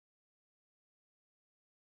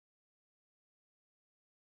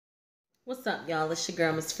What's up, y'all? It's your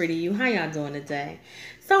girl, Miss Free to You. How y'all doing today?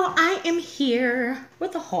 So I am here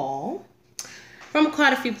with a haul from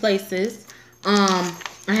quite a few places. I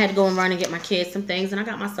had to go and run and get my kids some things, and I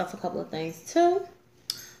got myself a couple of things too.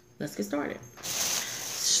 Let's get started.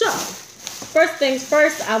 So, first things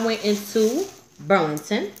first, I went into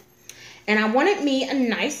Burlington, and I wanted me a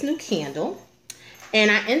nice new candle,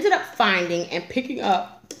 and I ended up finding and picking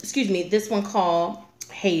up, this one called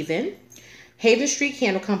Haven Street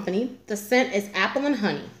Candle Company. The scent is apple and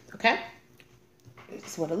honey. Okay,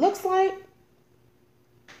 that's what it looks like.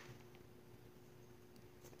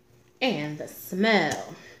 And the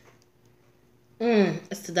smell.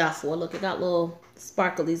 It's to die for. Look, it got little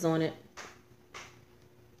sparklies on it.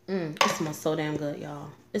 It smells so damn good,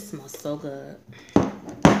 y'all. It smells so good.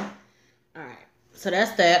 Alright, so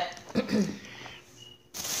that's that.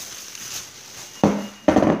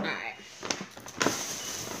 Alright.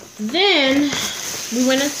 Then we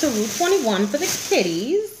went into Route 21 for the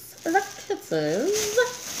kitties. For the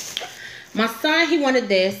kittens. My son, he wanted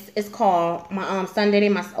this. It's called my son Diddy,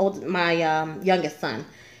 my youngest son.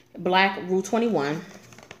 Black Route 21.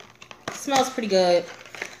 Smells pretty good.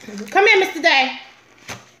 Come here, Mr. Day.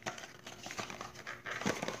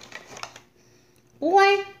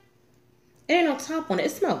 Boy, it ain't no top on it.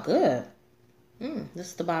 It smells good. This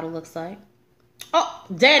is the bottle looks like. Oh,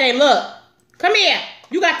 Daddy, look. Come here.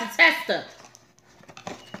 You got the tester.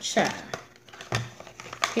 Child.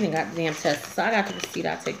 He didn't got the damn tester. So I got the receipt.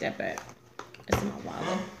 I'll take that back. It's in my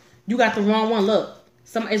wallet. You got the wrong one. Look.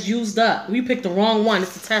 It's used up. We picked the wrong one.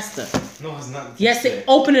 It's the tester. No, it's not. Yes,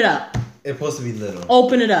 open it up. It's supposed to be little.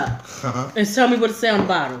 Open it up. And tell me what it say on the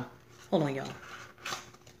bottle. Hold on, y'all.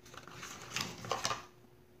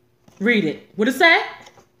 Read it. What it say?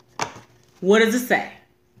 What does it say?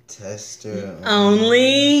 Tester.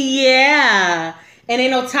 Only, yeah. And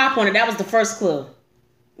ain't no top on it. That was the first clue.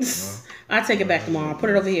 I'll take it back tomorrow. Put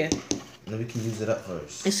it over here. No, we can use it up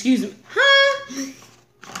first. Excuse me. Huh?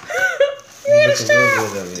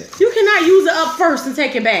 You cannot use it up first and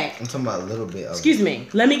take it back. I'm talking about a little bit of Excuse me.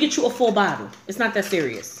 Let me get you a full bottle. It's not that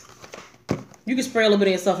serious. You can spray a little bit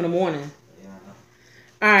of yourself in the morning. Yeah.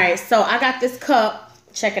 Alright, so I got this cup.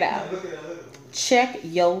 Check it out. Check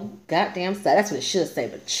your goddamn self. That's what it should say,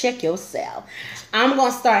 but check yourself. I'm going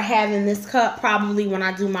to start having this cup probably when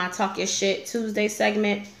I do my Talk Your Shit Tuesday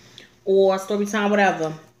segment or story time,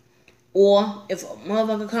 whatever. Or if a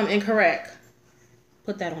motherfucker come incorrect,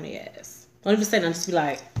 put that on the ass. Don't even say nothing. Just be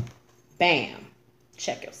like, bam.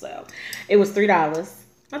 Check yourself. It was $3.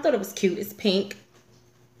 I thought it was cute. It's pink.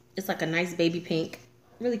 It's like a nice baby pink.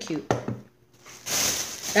 Really cute.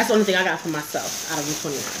 That's the only thing I got for myself out of Route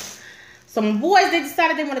 21. So my boys, they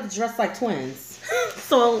decided they wanted to dress like twins.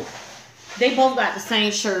 So they both got the same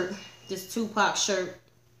shirt. This Tupac shirt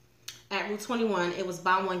at Route 21. It was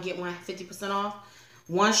buy one, get one, 50% off.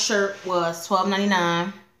 One shirt was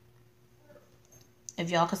 $12.99. If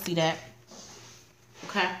y'all can see that.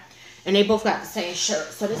 Okay. And they both got the same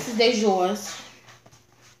shirt. So this is yours.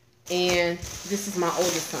 And this is my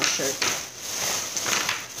oldest son's shirt.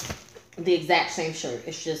 The exact same shirt.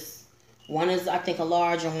 It's just one is, I think, a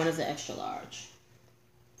large and one is an extra large.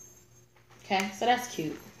 Okay, so that's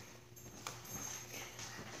cute.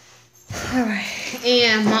 Alright.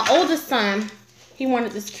 And my oldest son, he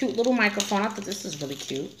wanted this cute little microphone. I thought this was really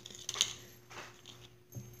cute.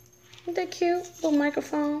 Isn't that cute? Little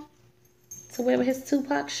microphone to wear with his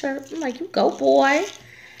Tupac shirt. I'm like, you go, boy.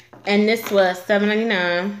 And this was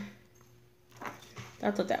 $7.99.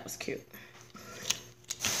 I thought that was cute.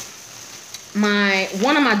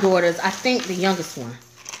 One of my daughters, I think the youngest one,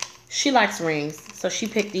 she likes rings. So she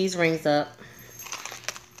picked these rings up.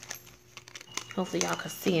 Hopefully y'all can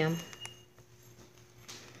see them.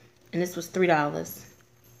 And this was $3.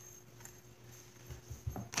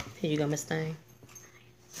 Here you go, Miss Thing.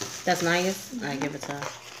 That's nice. I give it to her.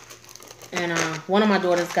 And one of my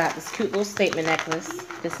daughters got this cute little statement necklace.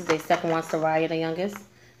 This is their second one, Soraya, the youngest.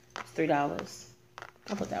 It's $3.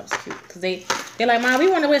 I thought that was cute. Because they're like, Mom, we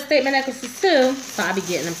want to wear statement necklaces too. So I'll be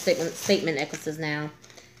getting them statement necklaces now.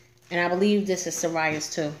 And I believe this is Soraya's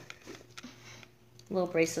too. Little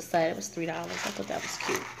bracelet set. It was $3. I thought that was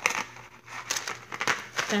cute.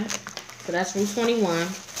 Okay. So that's Route 21.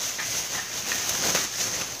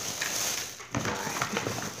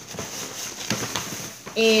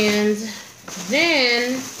 And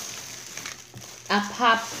then I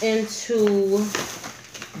popped into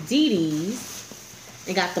Dee Dee's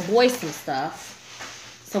and got the boys some stuff.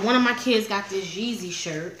 So one of my kids got this Yeezy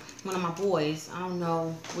shirt. One of my boys. I don't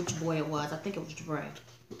know which boy it was. I think it was Dre,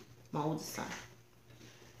 my oldest son.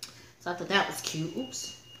 So I thought that was cute.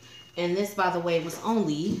 Oops. And this, by the way, was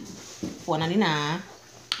only $4.99.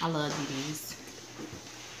 I love DDs.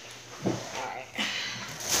 Alright.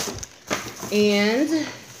 And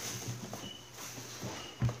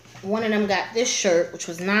one of them got this shirt, which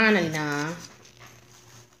was $9.99.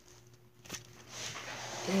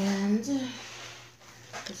 And it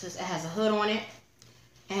has a hood on it.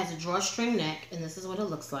 It has a drawstring neck, and this is what it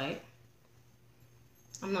looks like.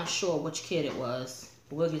 I'm not sure which kid it was,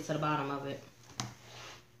 but we'll get to the bottom of it.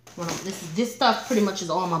 Well, this stuff pretty much is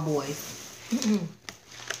all my boys.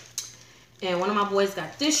 And one of my boys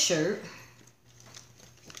got this shirt.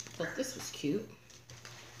 Thought this was cute.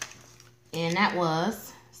 And that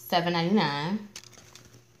was $7.99.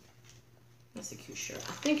 That's a cute shirt.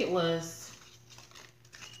 I think it was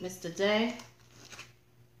Mr. Day.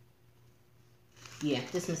 Yeah,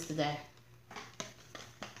 this Mr. Day.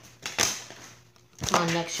 My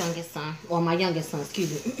next youngest son. Or my youngest son,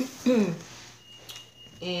 excuse me.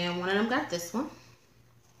 And one of them got this one.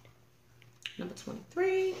 Number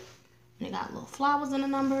 23. And it got little flowers in the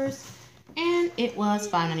numbers. And it was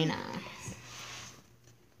 $5.99.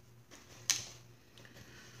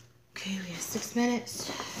 Okay, we have 6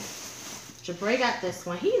 minutes. Jabray got this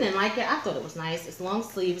one. He didn't like it. I thought it was nice. It's long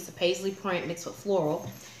sleeve. It's a paisley print mixed with floral.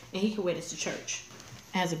 And he could wear this to church.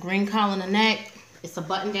 It has a green collar in the neck. It's a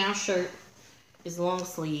button-down shirt. It's long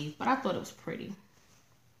sleeve. But I thought it was pretty.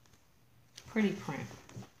 Pretty print.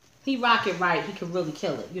 He rock it right. He could really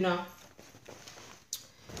kill it, you know.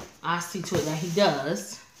 I see to it that he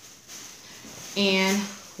does. And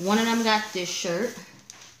one of them got this shirt.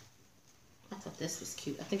 I thought this was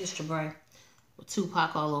cute. I think it's Jabray with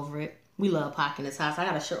Tupac all over it. We love Pac in this house. I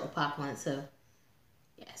got a shirt with Pac on it too.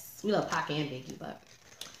 Yes, we love Pac and Biggie, but.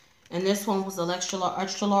 And this one was extra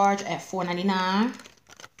large at $4.99.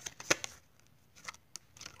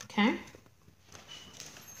 Okay.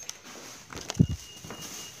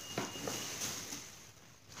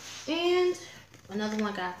 And another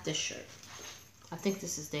one got this shirt. I think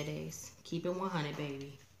this is Dede's. Keep it 100,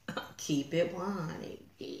 baby. Keep it 100,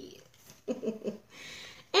 yeah.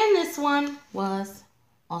 And this one was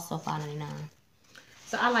also $5.99.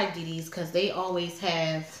 So I like DDs because they always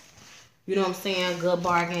have, you know what I'm saying, good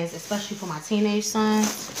bargains, especially for my teenage sons.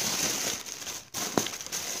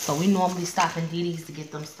 So we normally stop in DDs to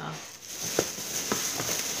get them stuff.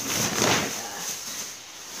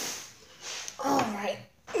 Alright.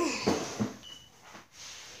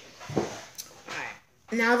 Alright.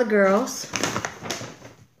 Now the girls.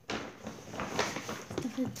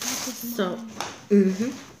 So,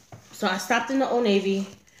 So I stopped in the Old Navy.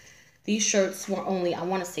 These shirts were only, I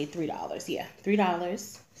want to say $3. Yeah, $3.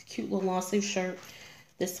 It's a cute little long sleeve shirt.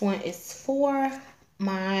 This one is for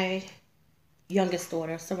my youngest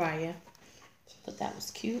daughter, Soraya. But that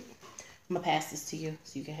was cute. I'm going to pass this to you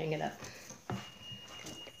so you can hang it up.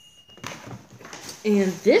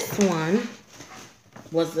 And this one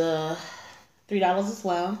was $3 as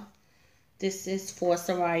well. This is for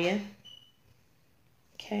Soraya.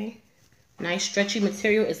 Okay. Nice stretchy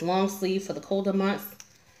material. It's long sleeve for the colder months.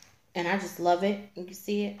 And I just love it. You can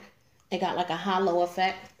see it. It got like a hollow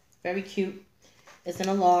effect. Very cute. It's in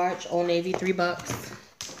a large. Old Navy, $3.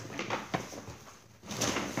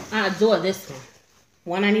 I adore this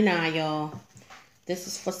one. $1.99, y'all. This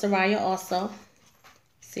is for Soraya also.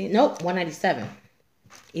 See? Nope. $1.97.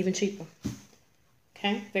 Even cheaper.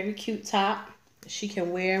 Okay. Very cute top. She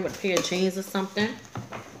can wear with a pair of jeans or something.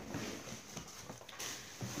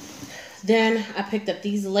 Then I picked up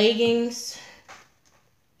these leggings.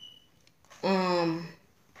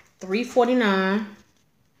 $3.49.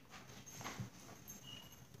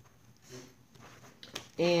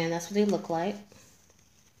 And that's what they look like.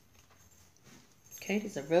 Okay,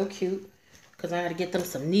 these are real cute. Because I got to get them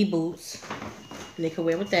some knee boots. And they can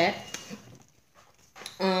wear with that.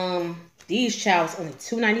 These chows only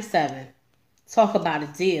 $2.97. Talk about a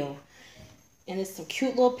deal. And it's some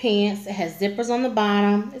cute little pants. It has zippers on the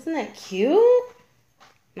bottom. Isn't that cute?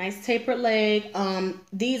 Nice tapered leg.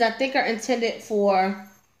 These I think are intended for,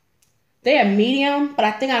 they are medium, but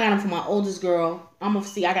I think I got them for my oldest girl. I'm going to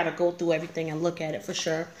see. I got to go through everything and look at it for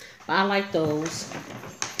sure. But I like those.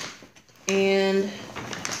 And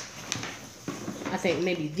I think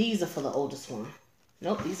maybe these are for the oldest one.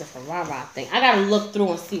 Nope, these are for Rara, I think. I got to look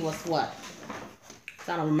through and see what's what.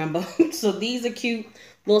 I don't remember. So these are cute.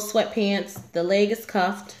 Little sweatpants. The leg is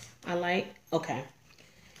cuffed. I like. Okay.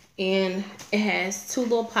 And it has two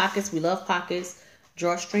little pockets. We love pockets.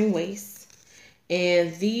 Drawstring waist.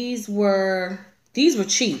 And these were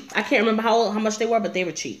cheap. I can't remember how much they were, but they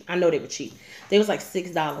were cheap. I know they were cheap. They was like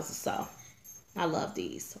 $6 or so. I love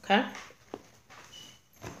these. Okay.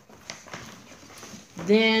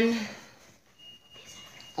 Then,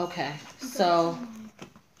 okay. So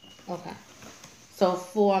So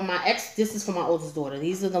for my this is for my oldest daughter.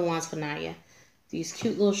 These are the ones for Naya. These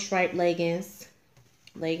cute little striped leggings.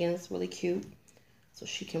 Leggings, really cute. So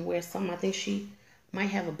she can wear some. I think she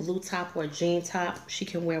might have a blue top or a jean top she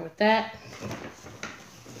can wear with that.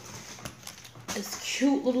 This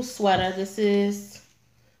cute little sweater. This is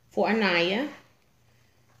for Anaya.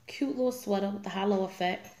 Cute little sweater with the hollow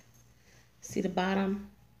effect. See the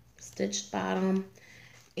bottom? Stitched bottom.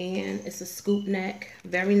 And it's a scoop neck.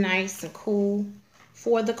 Very nice and cool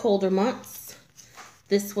for the colder months.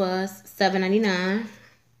 This was $7.99.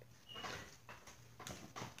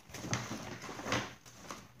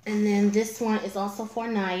 And then this one is also for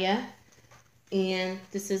Naya. And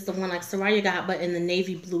this is the one like Soraya got, but in the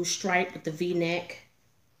navy blue stripe with the V-neck.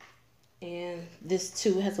 And this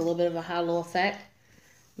too has a little bit of a hollow effect.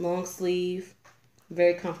 Long sleeve.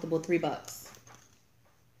 Very comfortable, $3.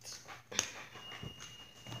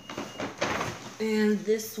 And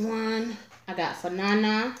this one I got for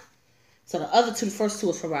Nana. So the other two, the first two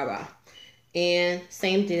is for Rara. And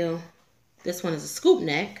same deal. This one is a scoop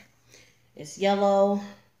neck. It's yellow,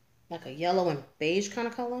 like a yellow and beige kind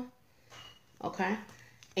of color. Okay.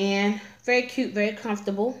 And very cute, very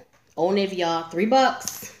comfortable. Old Navy, y'all.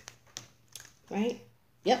 $3. Right?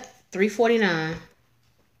 Yep. $3.49.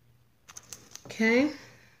 Okay.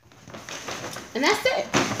 And that's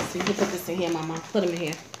it. So you can put this in here, Mama. Put them in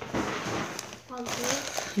here.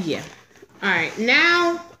 Yeah. Alright,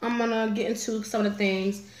 now I'm gonna get into some of the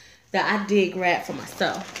things that I did grab for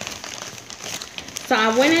myself. So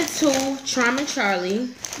I went into Charming Charlie,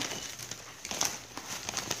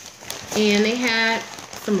 and they had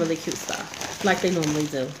some really cute stuff, like they normally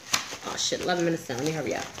do. Oh shit, 11 minutes down. Let me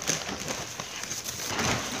hurry up.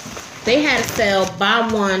 They had a sale, buy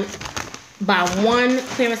one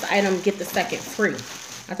clearance item, get the second free.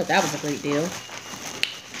 I thought that was a great deal.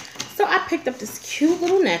 So I picked up this cute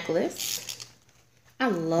little necklace. I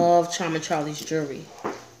love Charming Charlie's jewelry.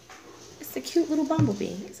 It's a cute little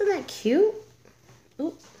bumblebee. Isn't that cute?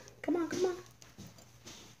 Ooh, come on, come on.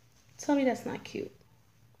 Tell me that's not cute.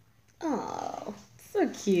 Oh, so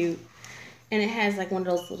cute. And it has like one of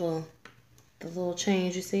those little, the little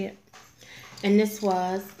chains, you see it? And this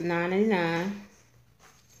was $9.99.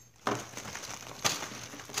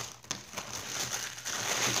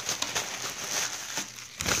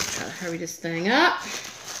 Try to hurry this thing up.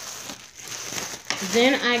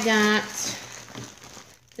 Then I got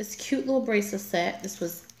this cute little bracelet set. This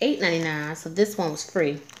was $8.99, so this one was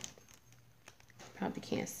free. Probably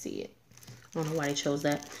can't see it. I don't know why they chose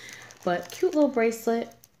that. But cute little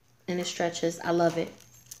bracelet, and it stretches. I love it.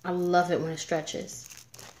 I love it when it stretches.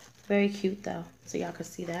 Very cute though, so y'all can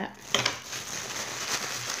see that.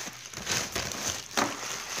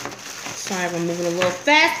 Sorry if I'm moving a little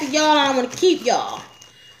faster, y'all. I don't want to keep y'all.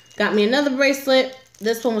 Got me another bracelet.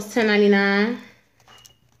 This one was $10.99.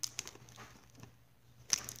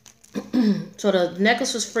 So the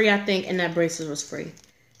necklace was free, I think, and that bracelet was free.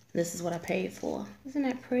 This is what I paid for. Isn't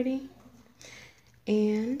that pretty?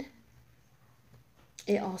 And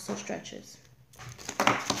it also stretches.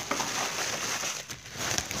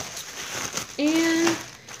 And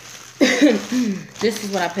this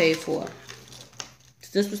is what I paid for.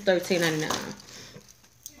 This was $13.99.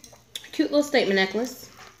 Cute little statement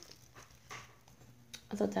necklace.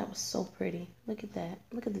 I thought that was so pretty. Look at that.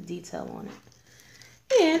 Look at the detail on it.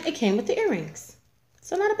 And it came with the earrings.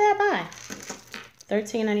 So not a bad buy.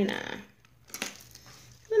 $13.99. Isn't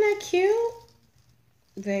that cute?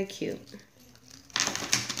 Very cute.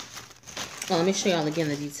 Well, let me show y'all again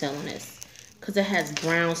the detail on this. Because it has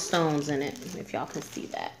brown stones in it. If y'all can see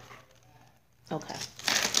that. Okay.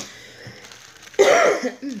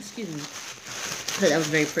 Excuse me. But that was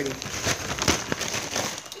very pretty.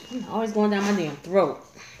 Always going down my damn throat.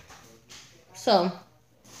 So,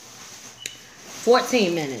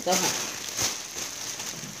 14 minutes. Okay.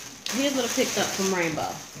 Here's what I picked up from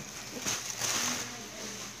Rainbow.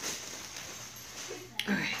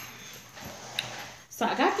 Alright. So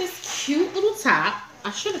I got this cute little top. I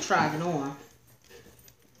should have tried it on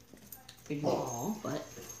for you all, but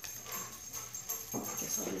I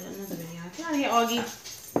guess I'll do that another video. Get out of here, Augie.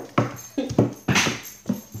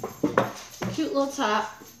 Cute little top.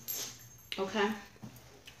 Okay.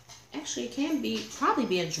 Actually, it can probably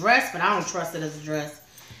be a dress, but I don't trust it as a dress.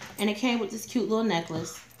 And it came with this cute little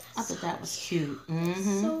necklace. I thought that was cute.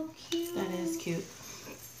 Mm-hmm. So cute. That is cute.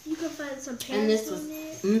 You can find some pants and this was, on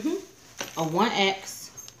it. Mm-hmm. A 1X.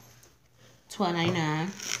 $12.99. I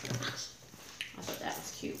thought that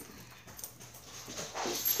was cute.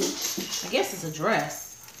 I guess it's a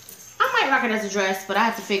dress. I might rock it as a dress, but I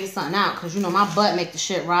have to figure something out because, you know, my butt make the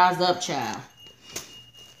shit rise up, child.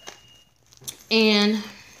 And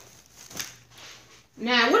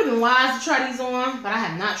been wise to try these on, but I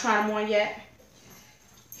have not tried them on yet.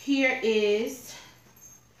 Here is,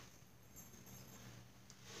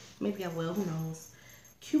 maybe I will, who knows.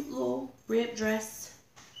 Cute little red dress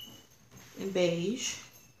in beige.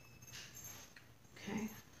 Okay.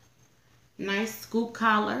 Nice scoop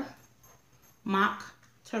collar. Mock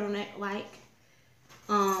turtleneck like.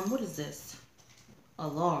 What is this? A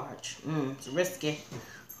large. It's risky.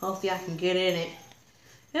 Hopefully I can get in it.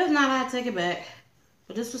 If not, I'll take it back.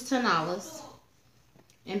 But this was $10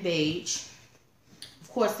 in beige.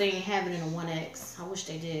 Of course, they ain't have it in a 1X. I wish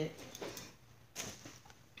they did.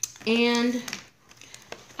 And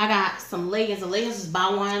I got some leggings. The leggings is buy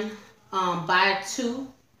one, buy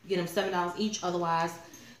two. You get them $7 each. Otherwise,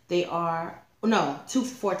 they are, no, 2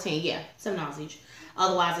 for $14. Yeah, $7 each.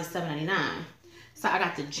 Otherwise, they're $7.99. So I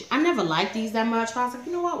got I never liked these that much, but I was like,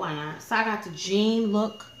 you know what, why not? So I got the jean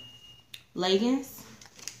look leggings.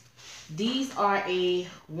 These are a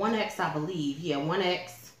 1X, I believe. Yeah,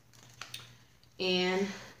 1X. And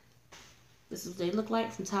this is what they look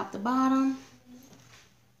like from top to bottom.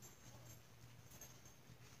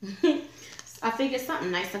 I figured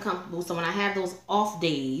something nice and comfortable. So when I have those off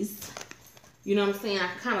days, you know what I'm saying, I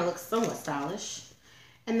kind of look somewhat stylish.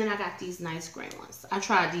 And then I got these nice gray ones. I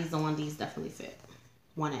tried these on. These definitely fit.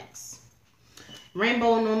 1X.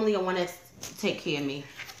 Rainbow, normally a 1X take care of me.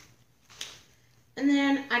 And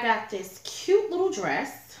then I got this cute little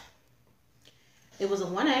dress. It was a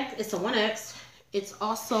 1X. It's a 1X. It's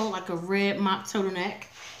also like a red mock turtleneck.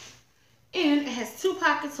 And it has 2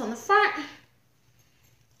 pockets on the front.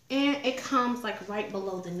 And it comes like right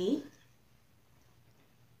below the knee.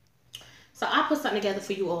 So I put something together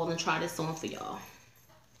for you all and try this on for y'all.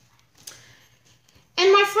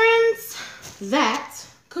 And my friends, that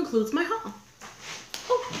concludes my haul.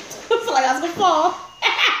 Oh, I feel like I was gonna fall.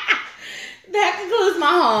 That concludes my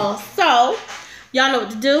haul. So, y'all know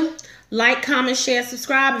what to do. Like, comment, share,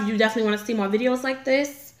 subscribe if you definitely want to see more videos like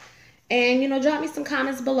this. And, you know, drop me some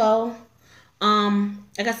comments below.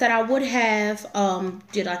 Like I said, I would have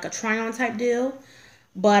did like a try-on type deal.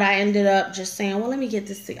 But I ended up just saying, well, let me get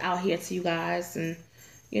this out here to you guys and,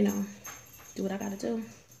 you know, do what I gotta do.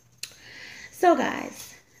 So,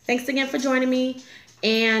 guys, thanks again for joining me.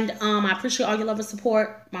 And I appreciate all your love and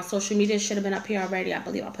support. My social media should have been up here already. I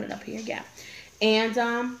believe I put it up here. Yeah. And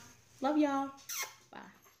love y'all.